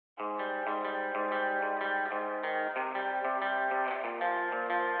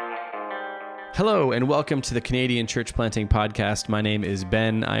Hello and welcome to the Canadian Church Planting Podcast. My name is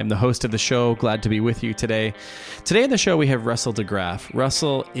Ben. I am the host of the show. Glad to be with you today. Today on the show we have Russell Degraaf.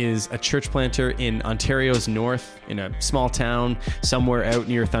 Russell is a church planter in Ontario's north, in a small town somewhere out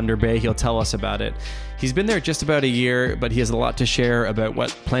near Thunder Bay. He'll tell us about it. He's been there just about a year, but he has a lot to share about what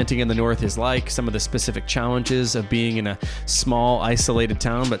planting in the north is like, some of the specific challenges of being in a small, isolated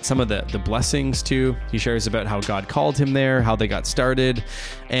town, but some of the blessings too. He shares about how God called him there, how they got started,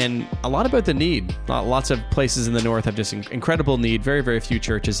 and a lot about the need. Lots of places in the north have just incredible need, very, very few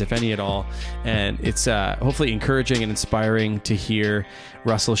churches, if any at all. And it's hopefully encouraging and inspiring to hear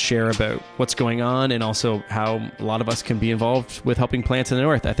Russell share about what's going on and also how a lot of us can be involved with helping plant in the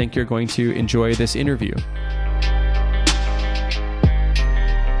north. I think you're going to enjoy this interview.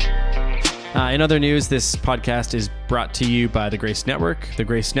 In other news, this podcast is brought to you by the Grace Network. The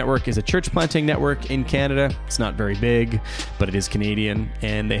Grace Network is a church planting network in Canada. It's not very big, but it is Canadian,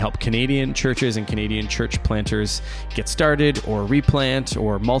 and they help Canadian churches and Canadian church planters get started or replant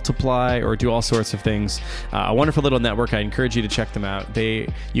or multiply or do all sorts of things. A wonderful little network. I encourage you to check them out. You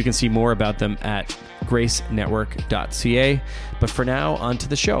can see more about them at gracenetwork.ca. But for now, on to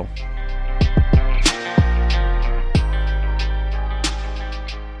the show.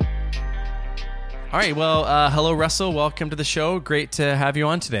 All right. Well, hello, Russell. Welcome to the show. Great to have you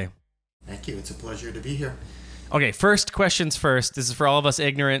on today. Thank you. It's a pleasure to be here. Okay. First questions first. This is for all of us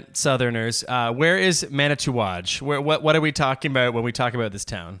ignorant Southerners. Where is Manitouwadge? What are we talking about when we talk about this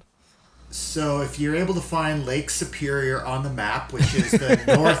town? So if you're able to find Lake Superior on the map, which is the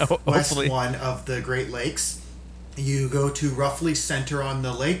northwest one of the Great Lakes, you go to roughly center on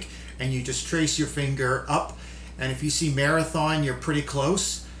the lake and you just trace your finger up. And if you see Marathon, you're pretty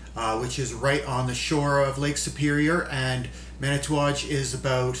close. Which is right on the shore of Lake Superior, and Manitouwadge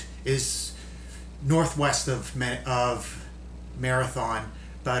is northwest of Marathon,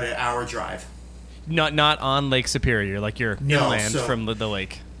 about an hour drive. Not on Lake Superior, like you're inland from the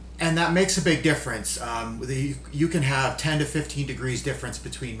lake. And that makes a big difference. You can have 10 to 15 degrees difference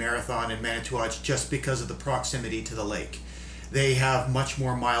between Marathon and Manitouwadge just because of the proximity to the lake. They have much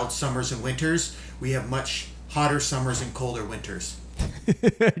more mild summers and winters. We have much hotter summers and colder winters.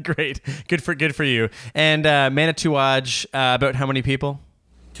 Great. Good for you. And Manitouwadge, about how many people?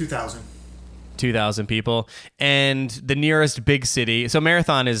 2,000. 2,000 people. And the nearest big city. So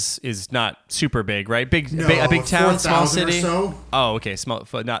Marathon is not super big, right? A big town, small city. Or so. Oh, okay. Small,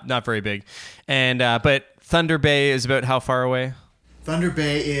 not very big. And but Thunder Bay is about how far away? Thunder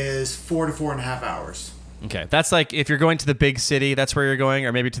Bay is 4 to 4.5 hours. Okay, that's like if you're going to the big city, that's where you're going,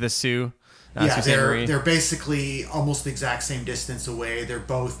 or maybe to the Sioux. They're basically almost the exact same distance away. They're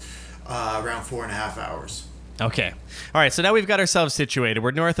both around 4.5 hours. Okay. All right. So now we've got ourselves situated.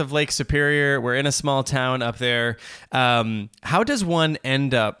 We're north of Lake Superior. We're in a small town up there. How does one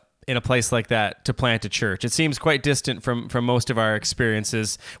end up in a place like that to plant a church? It seems quite distant from most of our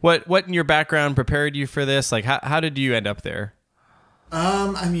experiences. What in your background prepared you for this? Like, how did you end up there?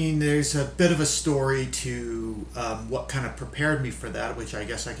 There's a bit of a story to what kind of prepared me for that, which I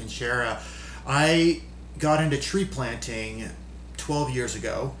guess I can share. I got into tree planting 12 years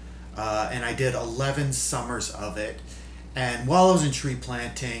ago, and I did 11 summers of it. And while I was in tree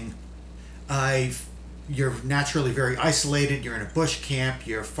planting, you're naturally very isolated. You're in a bush camp.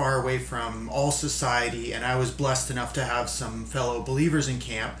 You're far away from all society. And I was blessed enough to have some fellow believers in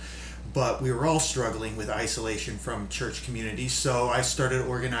camp, but we were all struggling with isolation from church community. So I started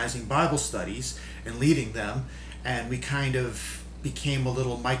organizing Bible studies and leading them, and we kind of became a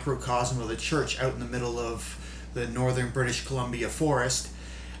little microcosm of the church out in the middle of the northern British Columbia forest.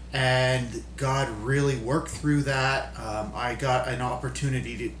 And God really worked through that. I got an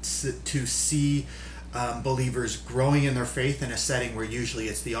opportunity to see believers growing in their faith in a setting where usually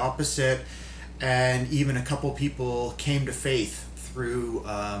it's the opposite. And even a couple people came to faith through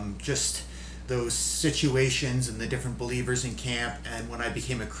just those situations and the different believers in camp. And when I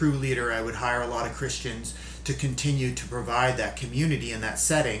became a crew leader, I would hire a lot of Christians to continue to provide that community in that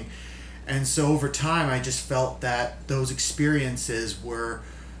setting. And so over time, I just felt that those experiences were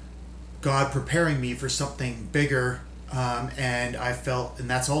God preparing me for something bigger. And I felt, and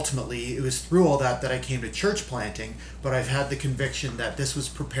that's ultimately, it was through all that I came to church planting, but I've had the conviction that this was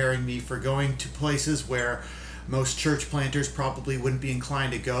preparing me for going to places where most church planters probably wouldn't be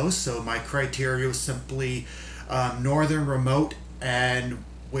inclined to go. So my criteria was simply northern, remote, and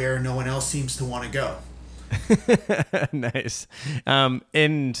where no one else seems to want to go. Nice.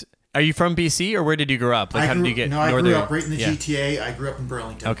 And are you from BC, or where did you grow up? Like, how did you get northern? I grew up right in the GTA. I grew up in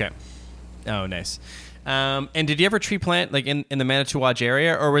Burlington. Okay. Oh, nice. And did you ever tree plant like in the Manitowaj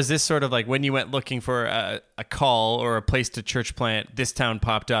area, or was this sort of like when you went looking for a call or a place to church plant, this town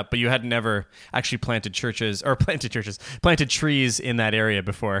popped up, but you had never actually planted trees in that area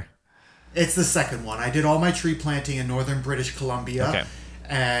before? It's the second one. I did all my tree planting in northern British Columbia, Okay.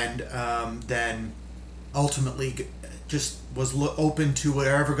 and then ultimately just was open to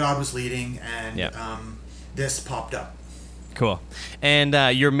wherever God was leading, and this popped up. Cool. And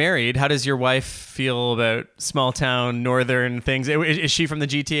you're married. How does your wife feel about small town northern things? Is she from the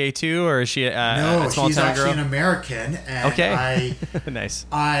GTA too, or is she a small she's town actually girl? an American. And Okay. Nice.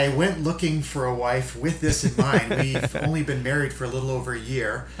 I went looking for a wife with this in mind. We've only been married for a little over a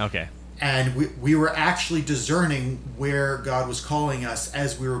year. Okay. And we were actually discerning where God was calling us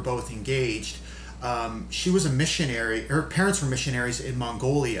as we were both engaged. She was a missionary. Her parents were missionaries in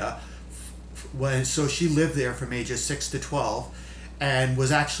Mongolia. So she lived there from ages 6 to 12 and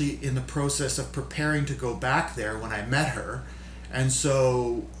was actually in the process of preparing to go back there when I met her. And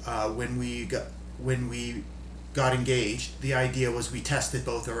so when we got engaged, the idea was we tested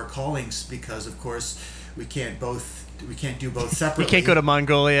both of our callings, because of course we can't do both separately. You can't go to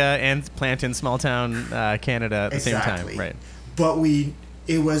Mongolia and plant in small town Canada at the same time, right? But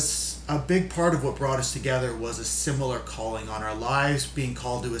it was a big part of what brought us together was a similar calling on our lives, being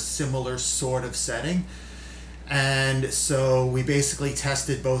called to a similar sort of setting. And so we basically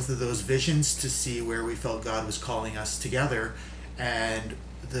tested both of those visions to see where we felt God was calling us together. And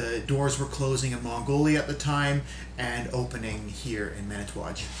the doors were closing in Mongolia at the time and opening here in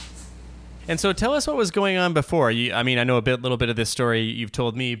Manitowaj. And so tell us what was going on before. I know a little bit of this story you've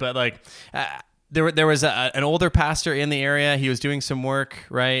told me, but like there was an older pastor in the area. He was doing some work,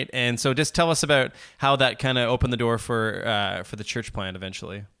 right? And so just tell us about how that kind of opened the door for the church plant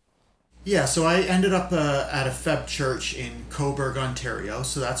eventually. Yeah, so I ended up at a Feb church in Cobourg, Ontario.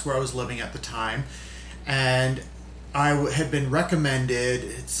 So that's where I was living at the time. And I had been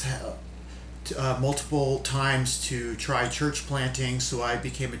recommended multiple times to try church planting. So I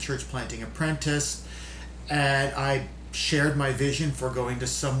became a church planting apprentice. And I shared my vision for going to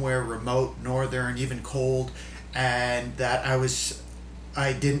somewhere remote, northern, even cold. And that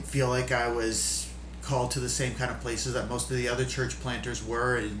I didn't feel like I was called to the same kind of places that most of the other church planters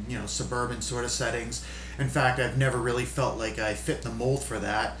were in, suburban sort of settings. In fact, I've never really felt like I fit the mold for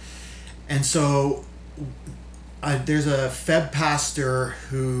that. And so there's a Feb pastor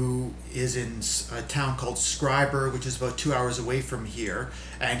who is in a town called Schreiber, which is about 2 hours away from here.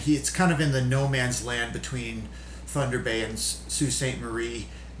 And it's kind of in the no man's land between Thunder Bay and Sault Ste. Marie.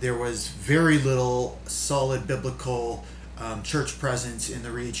 There was very little solid biblical church presence in the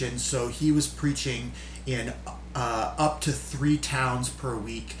region, so he was preaching in up to 3 towns per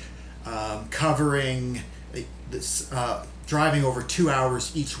week, covering this, driving over 2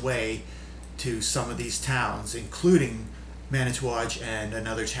 hours each way to some of these towns, including Manitowaj and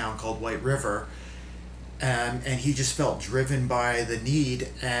another town called White River. And he just felt driven by the need,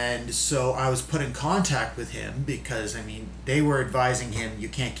 and so I was put in contact with him because, they were advising him, you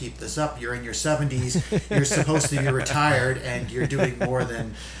can't keep this up, you're in your 70s, you're supposed to be retired, and you're doing more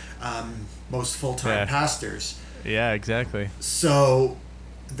than most full-time pastors. Yeah, exactly. So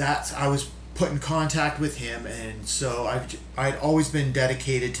I was put in contact with him, and so I'd always been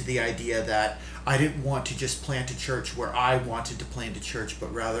dedicated to the idea that I didn't want to just plant a church where I wanted to plant a church,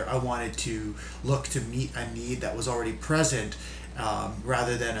 but rather I wanted to look to meet a need that was already present,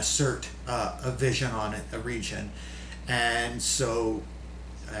 rather than assert a vision on a region. And so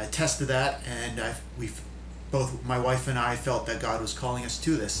I tested that, and both my wife and I felt that God was calling us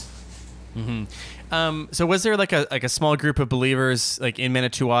to this. Mm-hmm. So was there like a small group of believers like in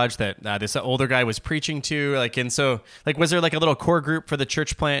Manitowaj that this older guy was preaching to, was there like a little core group for the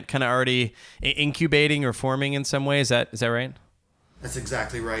church plant kind of already incubating or forming in some way? Is that right? That's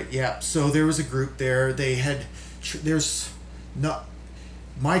exactly right. Yeah. So there was a group there.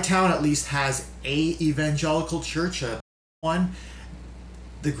 My town at least has a evangelical church, one.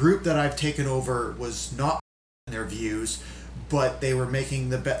 The group that I've taken over was not in their views, but they were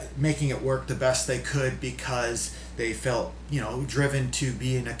making it work the best they could because they felt, driven to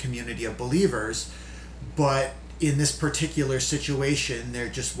be in a community of believers. But in this particular situation, there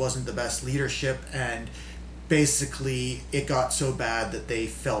just wasn't the best leadership, and basically it got so bad that they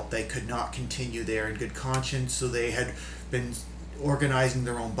felt they could not continue there in good conscience. So they had been organizing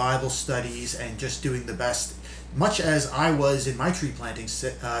their own Bible studies and just doing the best, much as I was in my tree planting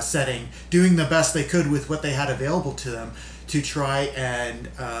setting, doing the best they could with what they had available to them, to try and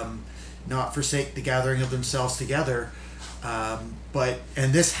not forsake the gathering of themselves together.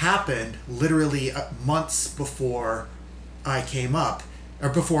 And this happened literally months before I came up. or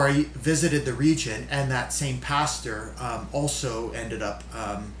before I visited the region, and that same pastor also ended up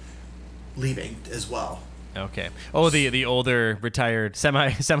leaving as well. Okay. Oh, the older retired,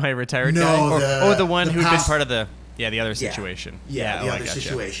 semi-retired No, guy? Or the one who'd been part of the other Yeah. situation. Yeah, the I other gotcha.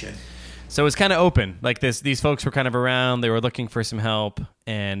 situation. So it was kind of open. Like these folks were kind of around. They were looking for some help,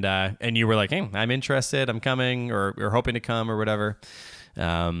 and you were like, "Hey, I'm interested. I'm coming, or hoping to come, or whatever."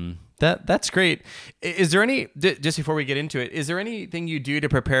 That's great. Is there any, just before we get into it, is there anything you do to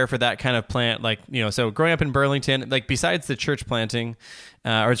prepare for that kind of plant? Like, so growing up in Burlington, like besides the church planting,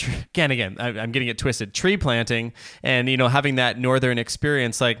 I'm getting it twisted, tree planting, and having that northern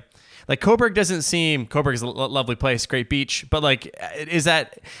experience, like Coburg is a lovely place, great beach, but like,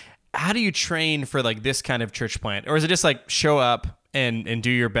 how do you train for like this kind of church plant? Or is it just like show up and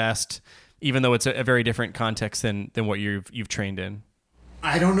do your best, even though it's a very different context than what you've trained in?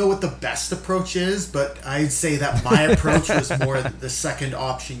 I don't know what the best approach is, but I'd say that my approach was more the second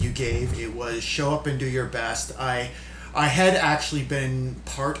option you gave. It was show up and do your best. I had actually been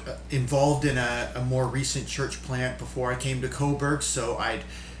involved in a more recent church plant before I came to Coburg, so I'd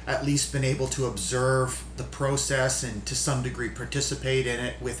at least been able to observe the process and to some degree participate in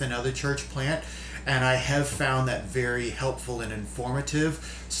it with another church plant. And I have found that very helpful and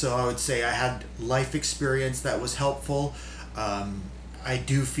informative. So I would say I had life experience that was helpful. I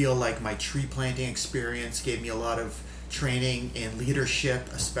do feel like my tree planting experience gave me a lot of training in leadership,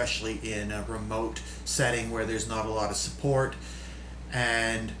 especially in a remote setting where there's not a lot of support.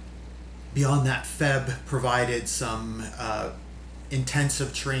 And beyond that, FEB provided some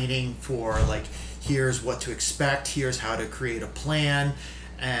intensive training for like, here's what to expect, here's how to create a plan.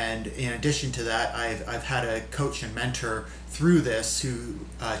 And in addition to that, I've had a coach and mentor through this who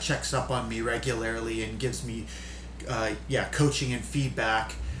checks up on me regularly and gives me coaching and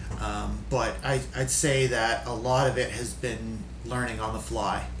feedback, but I'd say that a lot of it has been learning on the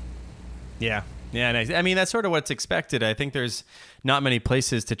fly. Yeah, nice. I mean, that's sort of what's expected. I think there's not many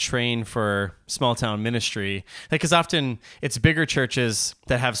places to train for small town ministry, because often it's bigger churches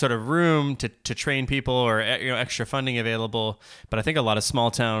that have sort of room to train people or extra funding available. But I think a lot of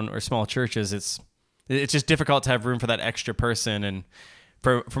small town or small churches, it's just difficult to have room for that extra person. And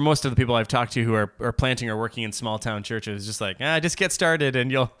for most of the people I've talked to who are planting or working in small town churches, just like, just get started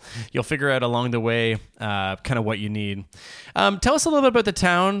and you'll figure out along the way kind of what you need. Tell us a little bit about the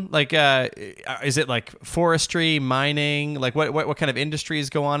town. Like, is it like forestry, mining? Like what kind of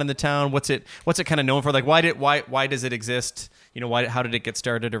industries go on in the town? What's it kind of known for? Like why does it exist? How did it get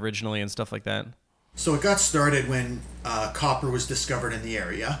started originally and stuff like that? So it got started when copper was discovered in the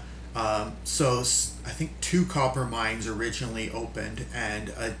area. So I think 2 copper mines originally opened, and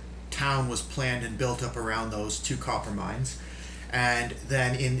a town was planned and built up around those 2 copper mines. And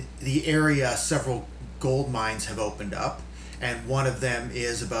then in the area, several gold mines have opened up, and one of them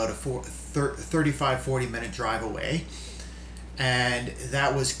is about a 35-40 minute drive away. And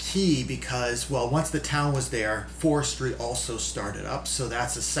that was key because, well, once the town was there, forestry also started up, so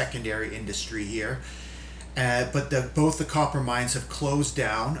that's a secondary industry here. But both the copper mines have closed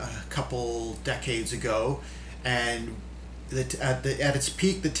down a couple decades ago, and at its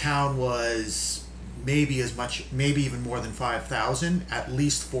peak, the town was maybe even more than 5,000, at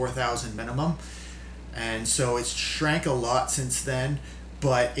least 4,000 minimum, and so it's shrank a lot since then.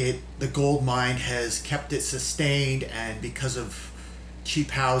 But the gold mine has kept it sustained, and because of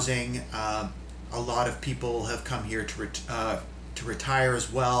cheap housing, a lot of people have come here to retire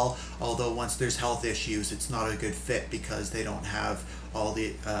as well, although once there's health issues, it's not a good fit because they don't have all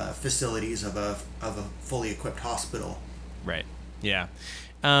the facilities of a fully equipped hospital. Right. Yeah.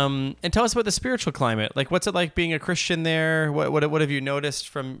 And tell us about the spiritual climate. Like, what's it like being a Christian there? What have you noticed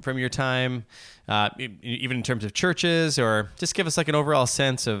from your time, even in terms of churches, or just give us like an overall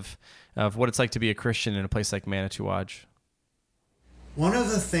sense of what it's like to be a Christian in a place like Manitouwadge? One of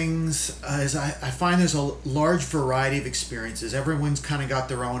the things is I find there's a large variety of experiences. Everyone's kind of got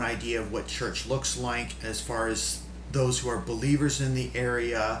their own idea of what church looks like as far as those who are believers in the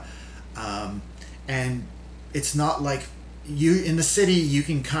area. And it's not like in the city, you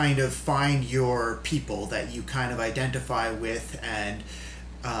can kind of find your people that you kind of identify with.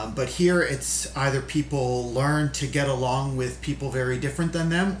 But here it's either people learn to get along with people very different than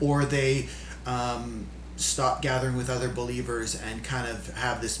them, or they stop gathering with other believers and kind of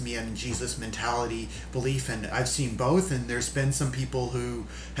have this me and Jesus mentality belief. And I've seen both, and there's been some people who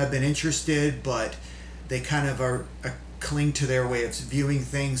have been interested, but they kind of are cling to their way of viewing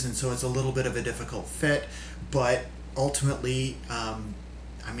things, and so it's a little bit of a difficult fit. But ultimately,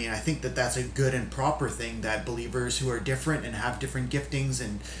 I think that that's a good and proper thing, that believers who are different and have different giftings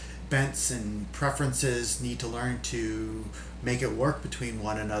and bents and preferences need to learn to make it work between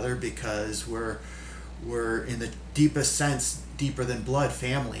one another, because we're in the deepest sense, deeper than blood,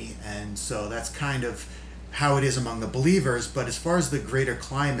 family. And so that's kind of how it is among the believers. But as far as the greater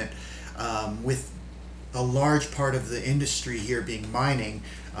climate, with a large part of the industry here being mining,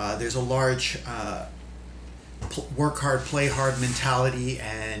 there's a large work hard, play hard mentality,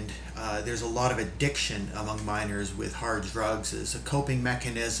 and there's a lot of addiction among miners with hard drugs as a coping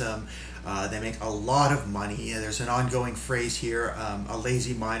mechanism. They make a lot of money. There's an ongoing phrase here: a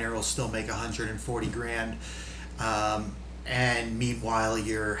lazy miner will still make 140 grand, and meanwhile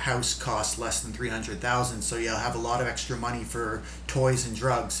your house costs less than 300,000. So you'll have a lot of extra money for toys and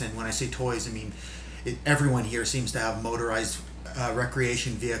drugs. And when I say toys, I mean everyone here seems to have motorized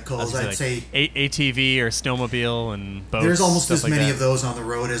recreation vehicles. I'd say ATV or snowmobile and boats. There's almost as many that. of those on the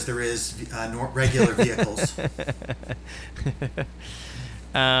road as there is regular vehicles.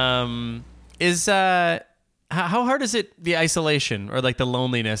 How hard is it, the isolation or like the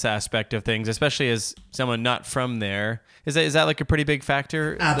loneliness aspect of things, especially as someone not from there? Is that like a pretty big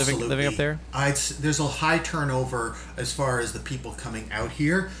factor? Absolutely. Living up there? There's a high turnover as far as the people coming out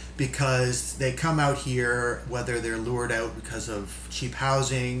here, because they come out here whether they're lured out because of cheap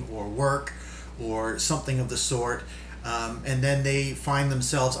housing or work or something of the sort. And then they find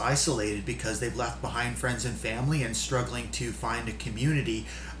themselves isolated because they've left behind friends and family and struggling to find a community.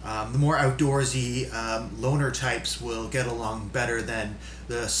 The more outdoorsy loner types will get along better than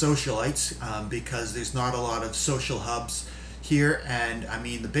the socialites, because there's not a lot of social hubs here. And I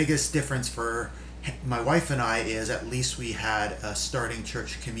mean, the biggest difference for my wife and I is at least we had a starting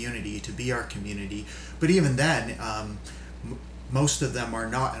church community to be our community. But even then, most of them are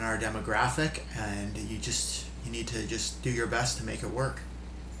not in our demographic, and you need to just do your best to make it work.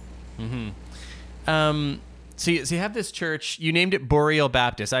 Mm-hmm. So you have this church. You named it Boreal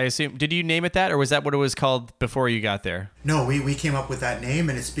Baptist. I assume. Did you name it that, or was that what it was called before you got there? No, we came up with that name,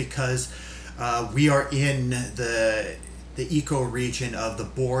 and it's because we are in the ecoregion of the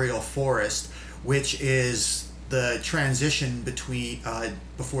boreal forest, which is the transition between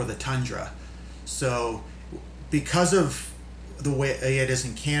before the tundra. So, because of the way it is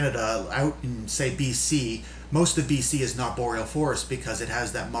in Canada, out in say BC. Most of BC is not boreal forest because it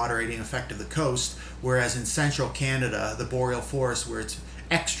has that moderating effect of the coast, whereas in central Canada, the boreal forest, where it's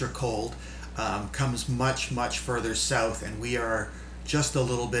extra cold, comes much, much further south, and we are just a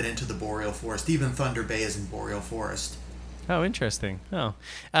little bit into the boreal forest. Even Thunder Bay is in boreal forest. Oh, interesting. Oh,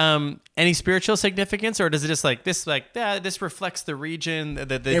 any spiritual significance, or does it just this reflects the region,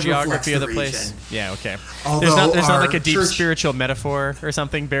 the geography of the place? Yeah, okay. Although there's not like a deep spiritual metaphor or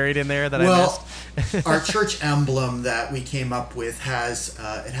something buried in there that I missed. Our church emblem that we came up with has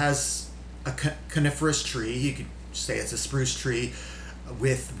a coniferous tree. You could say it's a spruce tree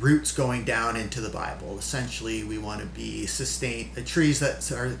with roots going down into the Bible. Essentially, we want to be trees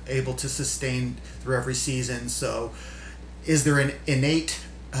that are able to sustain through every season. So, is there an innate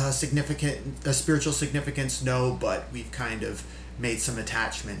spiritual significance? No, but we've kind of made some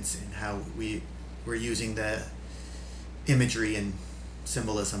attachments in how we're using the imagery and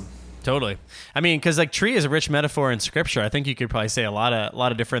symbolism. Totally. I mean, because like tree is a rich metaphor in Scripture. I think you could probably say a lot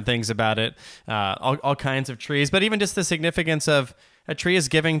of different things about it, all kinds of trees, but even just the significance of a tree is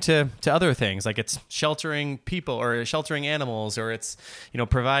giving to other things, like it's sheltering people or sheltering animals, or it's,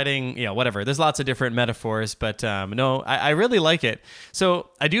 providing, whatever. There's lots of different metaphors, but no, I really like it. So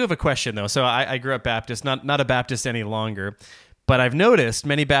I do have a question though. So I grew up Baptist, not a Baptist any longer, but I've noticed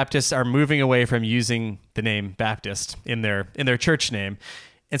many Baptists are moving away from using the name Baptist in their church name.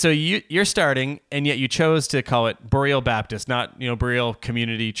 And so you're starting, and yet you chose to call it Boreal Baptist, not Boreal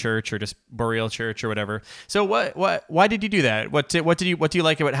Community Church or just Boreal Church or whatever. So why did you do that? What do you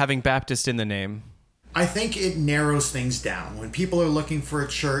like about having Baptist in the name? I think it narrows things down. When people are looking for a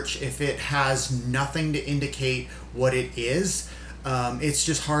church, if it has nothing to indicate what it is, it's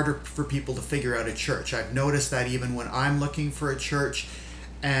just harder for people to figure out a church. I've noticed that even when I'm looking for a church,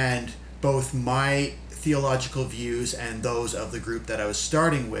 and both my theological views and those of the group that I was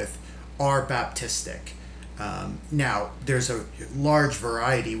starting with are Baptistic. Now, there's a large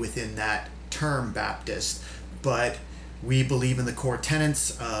variety within that term Baptist, but we believe in the core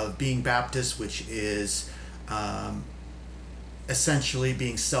tenets of being Baptist, which is essentially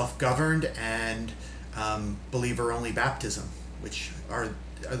being self-governed and believer-only baptism, which are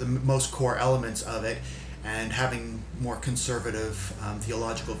the most core elements of it, and having more conservative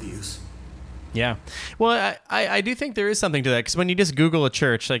theological views. Yeah. Well, I do think there is something to that, because when you just Google a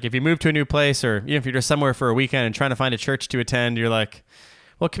church, like if you move to a new place, or if you're just somewhere for a weekend and trying to find a church to attend, you're like,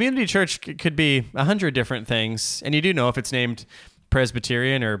 well, community church could be 100 different things. And you do know if it's named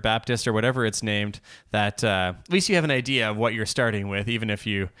Presbyterian or Baptist or whatever it's named, that at least you have an idea of what you're starting with, even if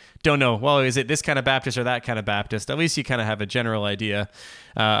you don't know, well, is it this kind of Baptist or that kind of Baptist? At least you kind of have a general idea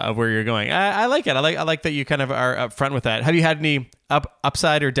of where you're going. I like it. I like that you kind of are upfront with that. Have you had any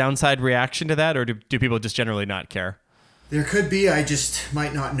upside or downside reaction to that, or do people just generally not care? There could be. I just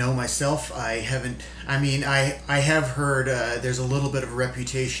might not know myself. I have heard there's a little bit of a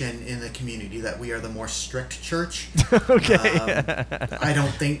reputation in the community that we are the more strict church. Okay. I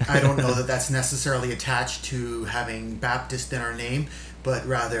don't know that that's necessarily attached to having Baptist in our name, but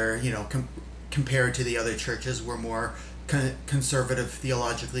rather, compared to the other churches, we're more conservative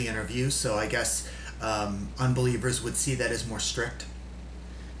theologically in our views. So I guess unbelievers would see that as more strict.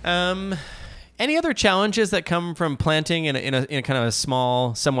 Any other challenges that come from planting in a kind of a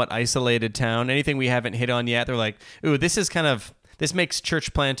small, somewhat isolated town? Anything we haven't hit on yet? They're like, ooh, this makes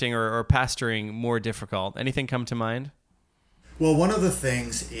church planting or pastoring more difficult. Anything come to mind? Well, one of the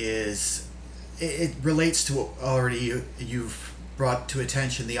things is it relates to what already you've brought to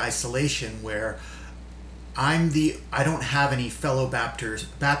attention, the isolation, where I don't have any fellow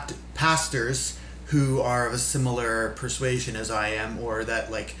pastors who are of a similar persuasion as I am, or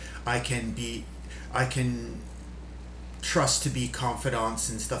that I can trust to be confidants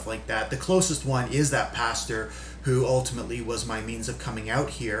and stuff like that. The closest one is that pastor who ultimately was my means of coming out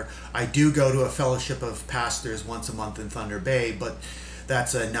here. I do go to a fellowship of pastors once a month in Thunder Bay, but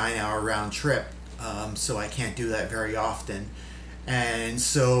that's a 9-hour round trip, so I can't do that very often. And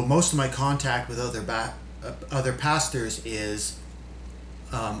so most of my contact with other pastors is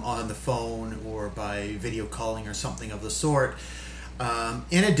on the phone or by video calling or something of the sort.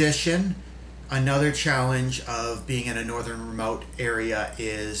 In addition, another challenge of being in a northern remote area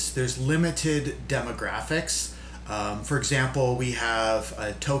is there's limited demographics. For example, we have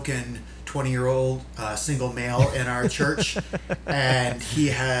a token 20-year-old single male in our church, and he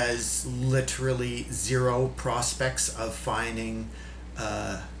has literally zero prospects of finding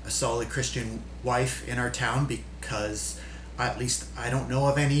a solid Christian wife in our town, because at least I don't know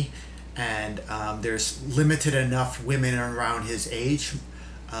of any. And there's limited enough women around his age,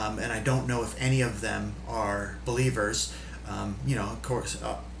 and I don't know if any of them are believers. Of course,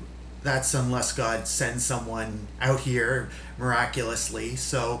 that's unless God sends someone out here miraculously.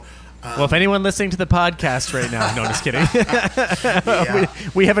 So, well, if anyone listening to the podcast right now, no, just kidding. Yeah.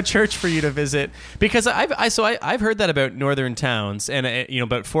 we have a church for you to visit, because I've heard that about northern towns, and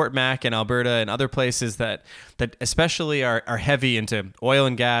about Fort Mac and Alberta and other places that especially are heavy into oil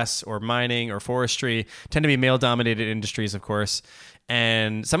and gas or mining or forestry, tend to be male dominated industries, of course.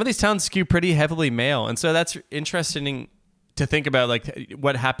 And some of these towns skew pretty heavily male. And so that's interesting to think about, like,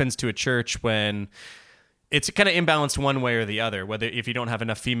 what happens to a church when it's kind of imbalanced one way or the other, whether if you don't have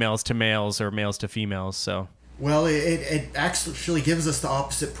enough females to males or males to females. So, well, it actually gives us the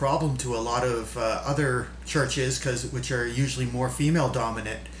opposite problem to a lot of other churches, which are usually more female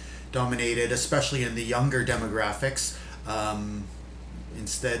dominated, especially in the younger demographics.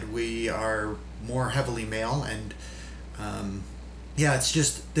 Instead, we are more heavily male, and it's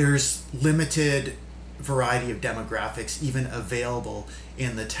just there's limited variety of demographics even available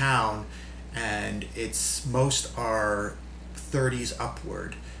in the town. And most are 30s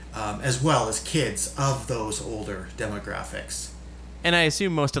upward, as well as kids of those older demographics. And I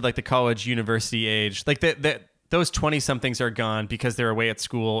assume most of the college, university age, those 20-somethings are gone because they're away at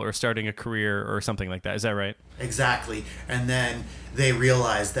school or starting a career or something like that. Is that right? Exactly. And then they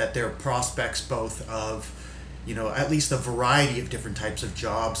realize that their prospects both of, at least a variety of different types of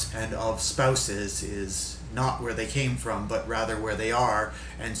jobs and of spouses is not where they came from, but rather where they are,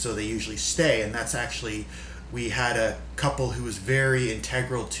 and so they usually stay. And that's actually, we had a couple who was very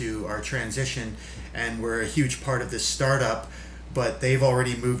integral to our transition and were a huge part of this startup, but they've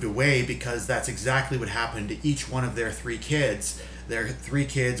already moved away because that's exactly what happened to each one of their 3 kids. Their 3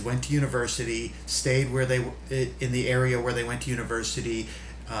 kids went to university, stayed where they in the area where they went to university,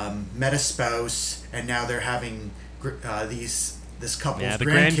 met a spouse, and now they're having this couple's the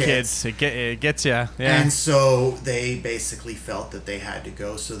grandkids. It gets you. Yeah. And so they basically felt that they had to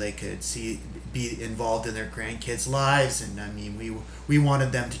go so they could be involved in their grandkids' lives. And I mean, we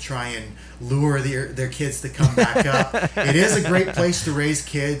wanted them to try and lure their kids to come back up. It is a great place to raise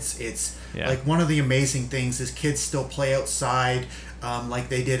kids. It's like one of the amazing things is kids still play outside like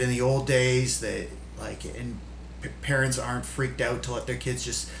they did in the old days. And parents aren't freaked out to let their kids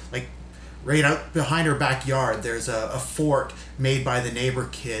just right out behind our backyard, there's a fort made by the neighbor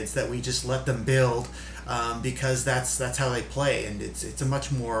kids that we just let them build because that's how they play, and it's a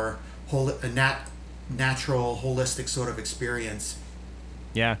much more natural, holistic sort of experience.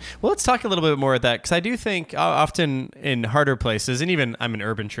 Yeah. Well, let's talk a little bit more of that, because I do think often in harder places, and even I'm an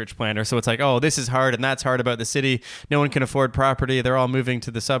urban church planter, so it's like, oh, this is hard and that's hard about the city. No one can afford property. They're all moving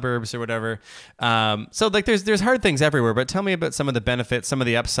to the suburbs or whatever. So like there's hard things everywhere, but tell me about some of the benefits, some of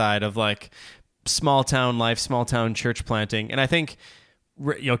the upside of like small town life, small town church planting. And I think,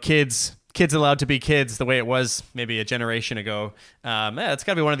 kids allowed to be kids the way it was maybe a generation ago. It's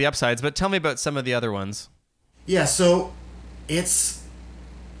got to be one of the upsides, but tell me about some of the other ones. Yeah, so if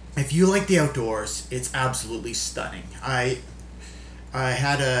you like the outdoors, it's absolutely stunning. I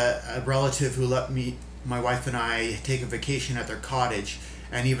had a relative who let my wife and I take a vacation at their cottage,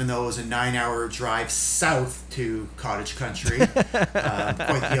 and even though it was a 9-hour drive south to cottage country, quite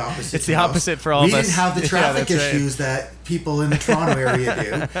the opposite. It's the opposite for all of us. We didn't have the traffic issues that people in the Toronto area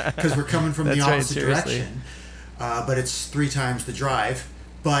do, because we're coming from the opposite direction. But it's 3 times the drive.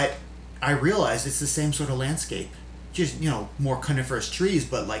 But I realized it's the same sort of landscape. Just, more coniferous trees,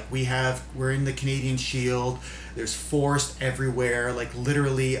 but like we're in the Canadian Shield. There's forest everywhere. Like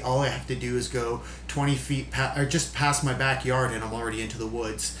literally all I have to do is go 20 feet or just past my backyard and I'm already into the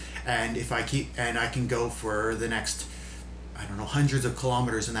woods. And I can go for the next, hundreds of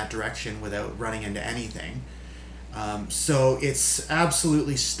kilometers in that direction without running into anything. So it's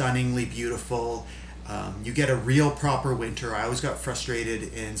absolutely stunningly beautiful. You get a real proper winter. I always got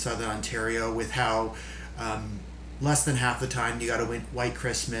frustrated in Southern Ontario with how less than half the time you got a white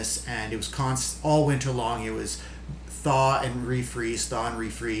Christmas, and it was all winter long. It was thaw and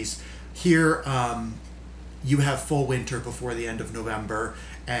refreeze. Here, you have full winter before the end of November,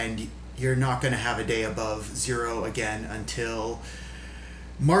 and you're not going to have a day above 0 again until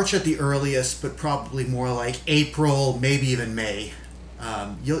March at the earliest, but probably more like April, maybe even May.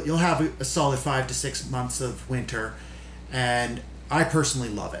 You'll have a solid 5 to 6 months of winter, and I personally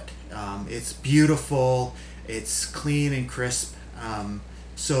love it. It's beautiful. It's clean and crisp.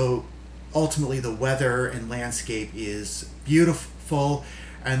 So ultimately the weather and landscape is beautiful.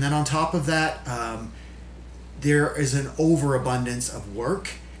 And then on top of that, there is an overabundance of work,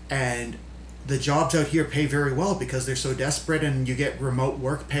 and the jobs out here pay very well because they're so desperate, and you get remote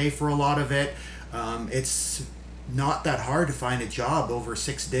work pay for a lot of it. It's not that hard to find a job over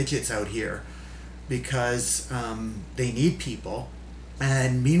 6 digits out here because they need people.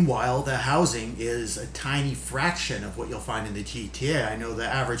 And meanwhile, the housing is a tiny fraction of what you'll find in the GTA. I know the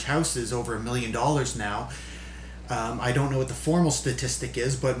average house is over $1 million now. I don't know what the formal statistic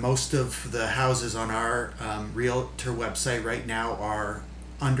is, but most of the houses on our realtor website right now are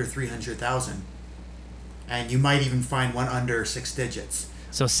under 300,000. And you might even find one under 6 digits.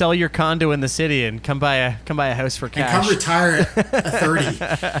 So sell your condo in the city and come buy a house for cash. And come retire at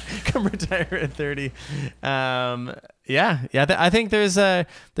 30. Come retire at 30. I think there's a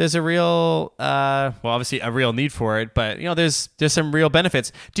real obviously a real need for it, but there's some real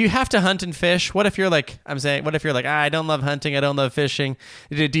benefits. Do you have to hunt and fish? What if you're like I don't love hunting, I don't love fishing?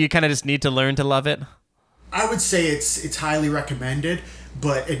 Do you kind of just need to learn to love it? I would say it's highly recommended,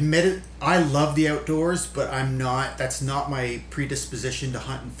 but I love the outdoors, but that's not my predisposition to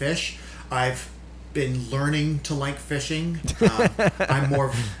hunt and fish. I've been learning to like fishing.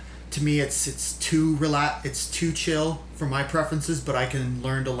 To me, it's too chill for my preferences, but I can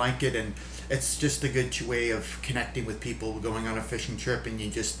learn to like it, and it's just a good way of connecting with people, going on a fishing trip, and you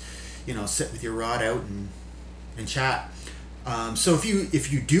just, sit with your rod out and chat. So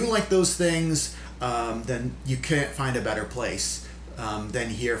if you do like those things, then you can't find a better place than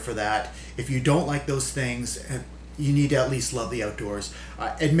here for that. If you don't like those things, you need to at least love the outdoors.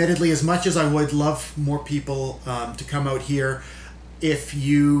 Admittedly, as much as I would love more people to come out here, if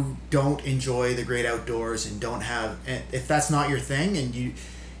you don't enjoy the great outdoors and if that's not your thing and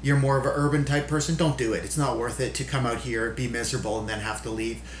you're more of an urban type person, don't do it. It's not worth it to come out here, be miserable, and then have to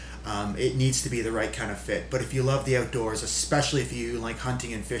leave. It needs to be the right kind of fit. But if you love the outdoors, especially if you like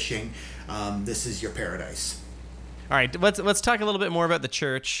hunting and fishing, this is your paradise. All right, let's talk a little bit more about the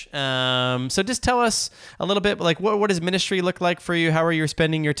church. So just tell us a little bit, like what does ministry look like for you? How are you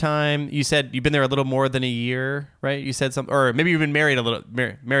spending your time? You said you've been there a little more than a year, right? You said something, or maybe you've been married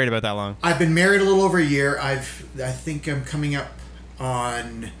married about that long. I've been married a little over a year. I think I'm coming up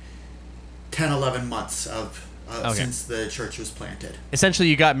on 10, 11 months since the church was planted. Essentially,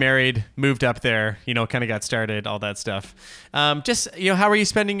 you got married, moved up there, kind of got started, all that stuff. How are you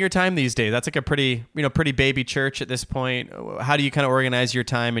spending your time these days? That's like a pretty baby church at this point. How do you kind of organize your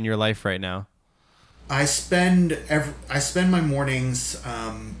time in your life right now? I spend my mornings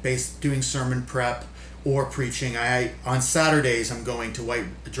doing sermon prep or preaching. On Saturdays I'm going to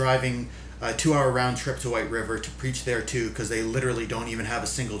driving a 2-hour round trip to White River to preach there too, because they literally don't even have a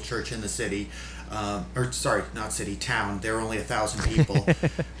single church in the city. or sorry, not city, town. There are only 1,000 people,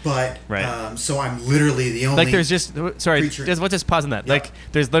 but Right. so I'm literally the only. Like there's just sorry, preacher. let's just pause on that. Yeah. Like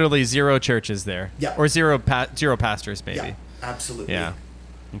there's literally zero churches there, Yeah. or zero pastors maybe. Yeah, absolutely. Yeah.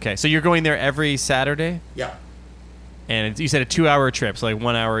 Okay, so you're going there every Saturday, Yeah. and you said a 2-hour trip, so like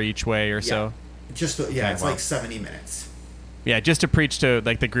 1 hour each way or so. Just Okay, it's wow. like 70 minutes. Yeah, just to preach to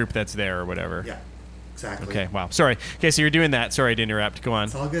like the group that's there or whatever. Yeah, exactly. Okay. Wow. Sorry. Okay, so you're doing that. Sorry to interrupt. Go on.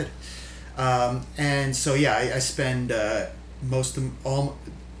 It's all good. And so I spend all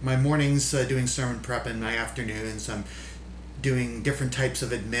my mornings doing sermon prep, and my afternoons I'm doing different types of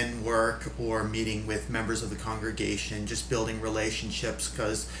admin work or meeting with members of the congregation, just building relationships,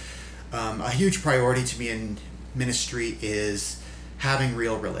 because a huge priority to me in ministry is having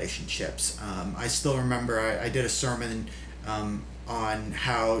real relationships. I still remember I did a sermon on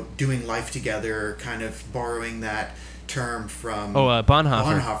how doing life together, kind of borrowing that term from Bonhoeffer.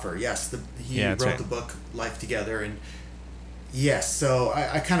 Bonhoeffer, yes, he Yeah, that's wrote right. the book Life Together, and yes, so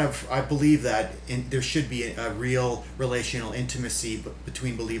I believe that there should be a real relational intimacy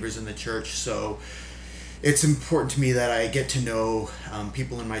between believers in the church. So it's important to me that I get to know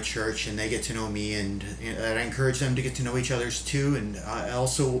people in my church, and they get to know me, and that I encourage them to get to know each other's too. And I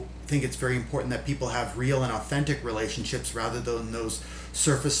also think it's very important that people have real and authentic relationships rather than those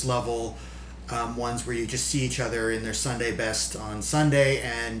surface level ones where you just see each other in their Sunday best on Sunday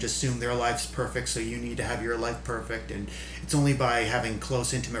and just assume their life's perfect, so you need to have your life perfect. And it's only by having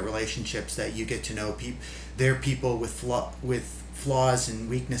close, intimate relationships that you get to know they're people with flaws and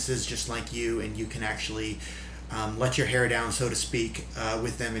weaknesses just like you, and you can actually let your hair down, so to speak,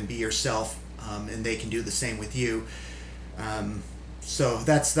 with them and be yourself, and they can do the same with you. So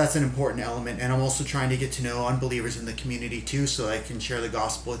that's an important element, and I'm also trying to get to know unbelievers in the community too, so I can share the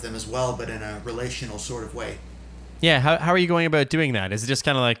gospel with them as well, but in a relational sort of way. Yeah. How are you going about doing that? Is it just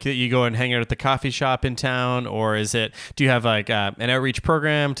kind of like you go and hang out at the coffee shop in town, or do you have like an outreach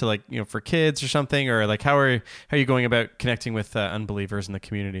program to like for kids or something, or like how are you going about connecting with unbelievers in the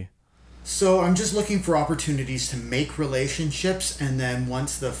community? So I'm just looking for opportunities to make relationships, and then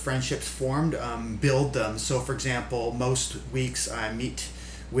once the friendships formed, build them. So for example, most weeks I meet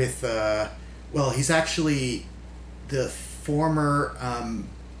with, he's actually the former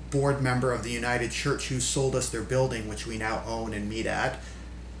board member of the United Church who sold us their building, which we now own and meet at.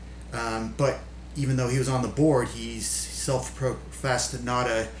 But even though he was on the board, he's self-professed not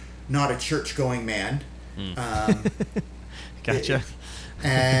a church-going man. Gotcha.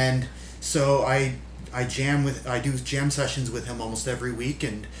 And so I do jam sessions with him almost every week,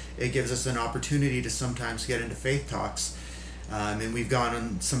 and it gives us an opportunity to sometimes get into faith talks. And we've gone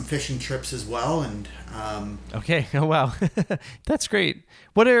on some fishing trips as well. And okay. Oh wow, that's great.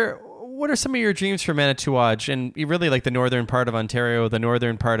 What are some of your dreams for Manitowoc, and you really like the northern part of Ontario, the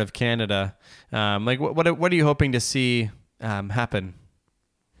northern part of Canada? Like what are you hoping to see happen?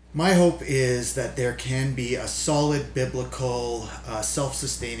 My hope is that there can be a solid biblical,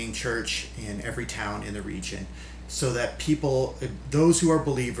 self-sustaining church in every town in the region, so that people, those who are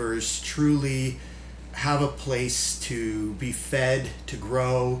believers, truly have a place to be fed, to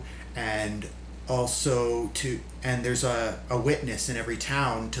grow, and also and there's a witness in every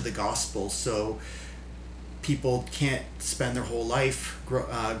town to the gospel, so people can't spend their whole life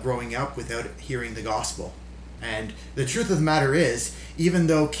growing up without hearing the gospel. And the truth of the matter is, even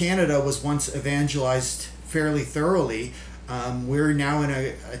though Canada was once evangelized fairly thoroughly, we're now in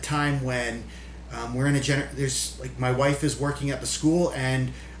a time when we're in there's like, my wife is working at the school,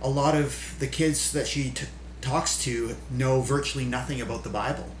 and a lot of the kids that she talks to know virtually nothing about the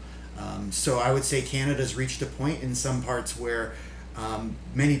Bible. So I would say Canada's reached a point in some parts where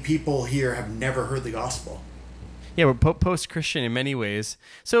many people here have never heard the gospel. Yeah, we're post-Christian in many ways.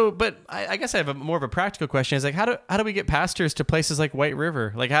 So, but I guess I have more of a practical question. Is like, how do we get pastors to places like White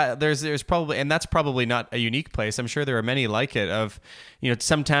River? Like, there's probably, and that's probably not a unique place. I'm sure there are many like it. Of,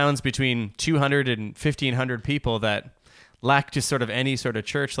 some towns between 200 and 1,500 people that lack just sort of any sort of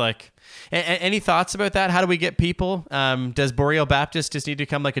church. Like, any thoughts about that? How do we get people? Does Boreal Baptist just need to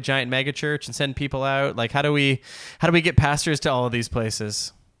become like a giant mega church and send people out? Like, how do we get pastors to all of these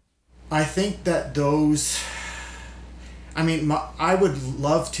places? I think that I would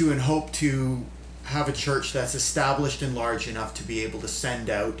love to and hope to have a church that's established and large enough to be able to send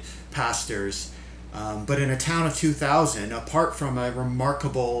out pastors. But in a town of 2,000, apart from a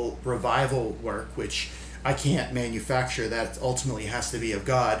remarkable revival work, which I can't manufacture, that ultimately has to be of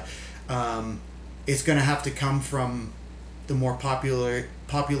God, it's going to have to come from the more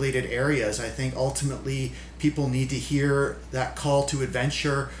populated areas. I think ultimately people need to hear that call to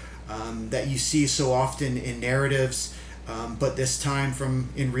adventure that you see so often in narratives. but this time from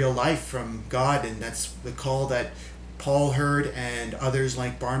in real life from God. And that's the call that Paul heard, and others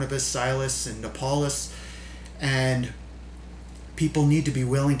like Barnabas, Silas, and Apollos. And people need to be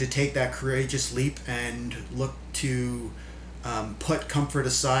willing to take that courageous leap and look to put comfort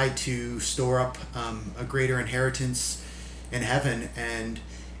aside to store up a greater inheritance in heaven. And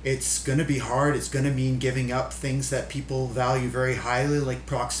it's going to be hard. It's going to mean giving up things that people value very highly, like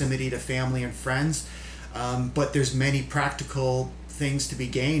proximity to family and friends. But there's many practical things to be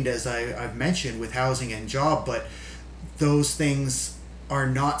gained, as I've mentioned, with housing and job. But those things are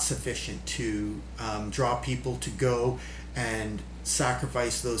not sufficient to draw people to go and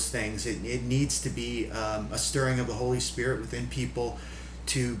sacrifice those things. It needs to be a stirring of the Holy Spirit within people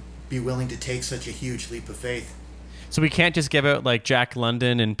to be willing to take such a huge leap of faith. So we can't just give out like Jack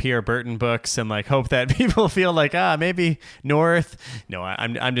London and Pierre Burton books and like hope that people feel like maybe North. No,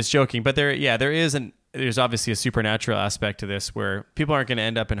 I'm just joking. But there's obviously a supernatural aspect to this where people aren't going to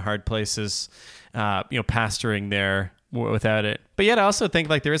end up in hard places, pastoring there without it. But yet I also think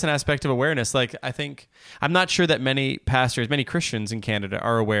like there is an aspect of awareness. Like I'm not sure that many pastors, many Christians in Canada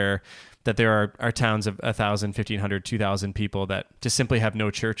are aware that there are towns of 1,000, 1,500, 2,000 people that just simply have no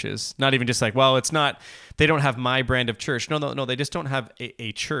churches. Not even just like, well, it's not, they don't have my brand of church. No, they just don't have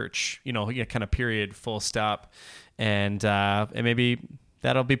a church, kind of period, full stop. And maybe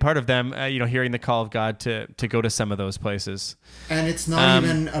that'll be part of them, hearing the call of God to go to some of those places. And it's not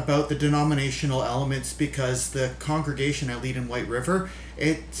even about the denominational elements, because the congregation I lead in White River,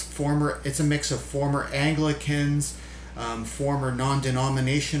 it's a mix of former Anglicans, former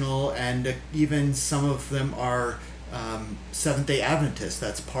non-denominational, and even some of them are Seventh-day Adventists.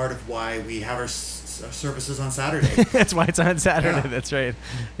 That's part of why we have our services on Saturday. That's why it's on Saturday. Yeah. That's right.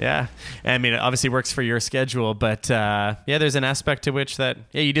 Yeah. I mean, it obviously works for your schedule, but there's an aspect to which that,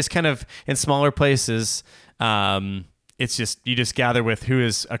 you just kind of, in smaller places, it's just, you just gather with who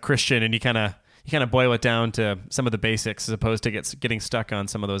is a Christian, and you kind of boil it down to some of the basics as opposed to getting stuck on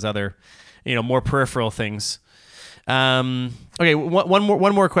some of those other, more peripheral things. Okay,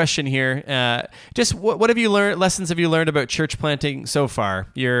 one more question here. Just what have you learned? Lessons have you learned about church planting so far?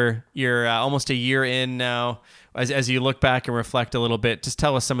 You're almost a year in now. As you look back and reflect a little bit, just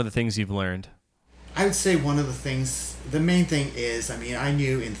tell us some of the things you've learned. I would say the main thing is, I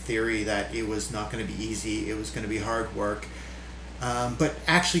knew in theory that it was not going to be easy. It was going to be hard work. But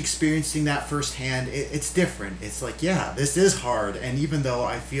actually experiencing that firsthand, it's different. It's like, this is hard. And even though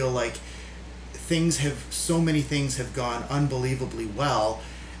I feel like so many things have gone unbelievably well,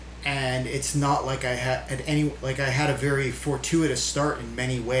 and it's not like I had a very fortuitous start in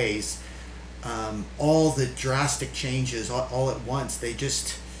many ways. All the drastic changes all at once,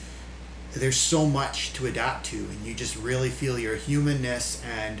 there's so much to adapt to, and you just really feel your humanness,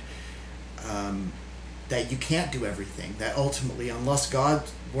 and that you can't do everything, that ultimately, unless God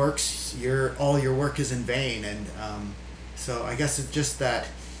works, all your work is in vain. And so I guess it's just that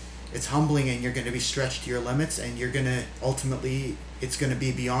it's humbling, and you're going to be stretched to your limits, and you're going to ultimately, it's going to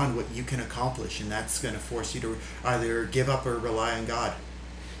be beyond what you can accomplish, and that's going to force you to either give up or rely on God.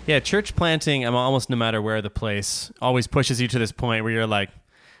 Yeah, church planting, almost no matter where the place, always pushes you to this point where you're like,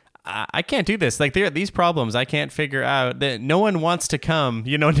 I can't do this. Like, there are these problems I can't figure out. That no one wants to come.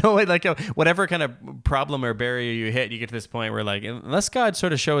 Whatever kind of problem or barrier you hit, you get to this point where, like, unless God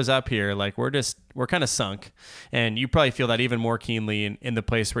sort of shows up here, like, we're kind of sunk. And you probably feel that even more keenly in the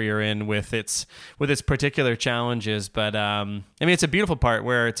place where you're in with its particular challenges. But it's a beautiful part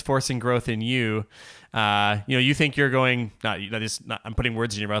where it's forcing growth in you. You think you're going, I'm putting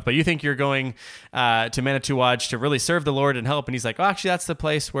words in your mouth, but you think you're going to Manitouwadge to really serve the Lord and help. And he's like, actually, that's the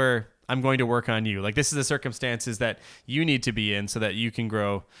place where I'm going to work on you. Like, this is the circumstances that you need to be in so that you can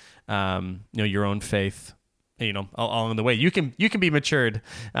grow, your own faith, all along the way. You can be matured.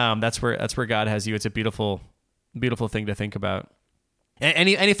 That's where God has you. It's a beautiful, beautiful thing to think about.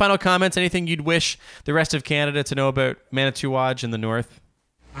 Any final comments? Anything you'd wish the rest of Canada to know about Manitouwadge in the north?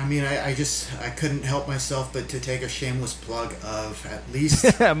 I couldn't help myself but to take a shameless plug of at least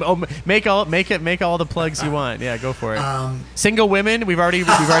make all the plugs you want. Yeah, go for it. Single women, we've already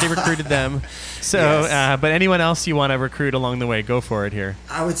recruited them. So, yes. But anyone else you want to recruit along the way, go for it here.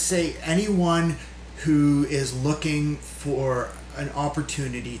 I would say anyone who is looking for an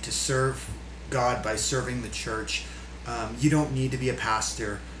opportunity to serve God by serving the church. You don't need to be a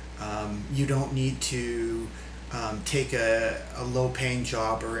pastor. You don't need to take a low-paying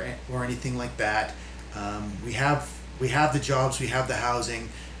job or anything like that. We have the jobs, we have the housing,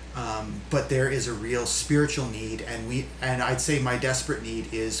 but there is a real spiritual need, and I'd say my desperate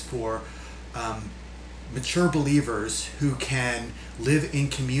need is for mature believers who can live in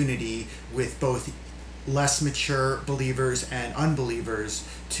community with both less mature believers and unbelievers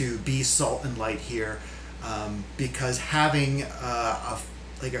to be salt and light here, because having a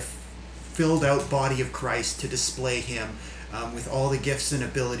filled out body of Christ to display him with all the gifts and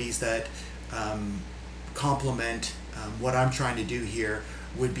abilities that complement what I'm trying to do here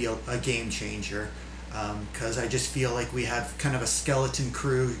would be a game changer, because I just feel like we have kind of a skeleton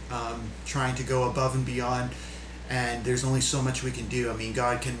crew trying to go above and beyond, and there's only so much we can do. I mean,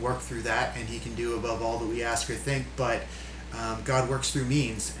 God can work through that, and he can do above all that we ask or think, but God works through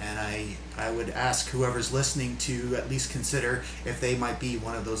means, and I would ask whoever's listening to at least consider if they might be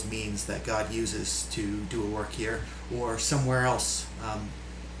one of those means that God uses to do a work here or somewhere else.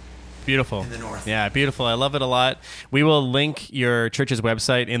 Beautiful. In the north. Yeah, beautiful. I love it a lot. We will link your church's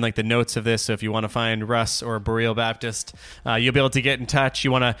website in like the notes of this. So if you want to find Russ or Boreal Baptist, you'll be able to get in touch.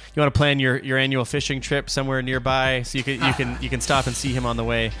 You want to plan your annual fishing trip somewhere nearby, so you can stop and see him on the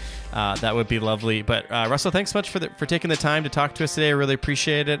way. That would be lovely. But Russell, thanks so much for taking the time to talk to us today. I really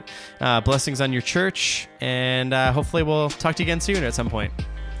appreciate it. Blessings on your church, and hopefully we'll talk to you again soon at some point.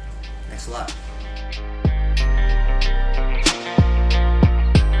 Thanks a lot.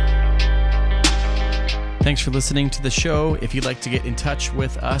 Thanks for listening to the show. If you'd like to get in touch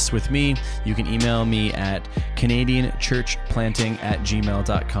with us, with me, you can email me at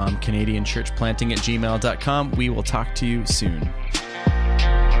canadianchurchplanting@gmail.com, canadianchurchplanting@gmail.com. We will talk to you soon.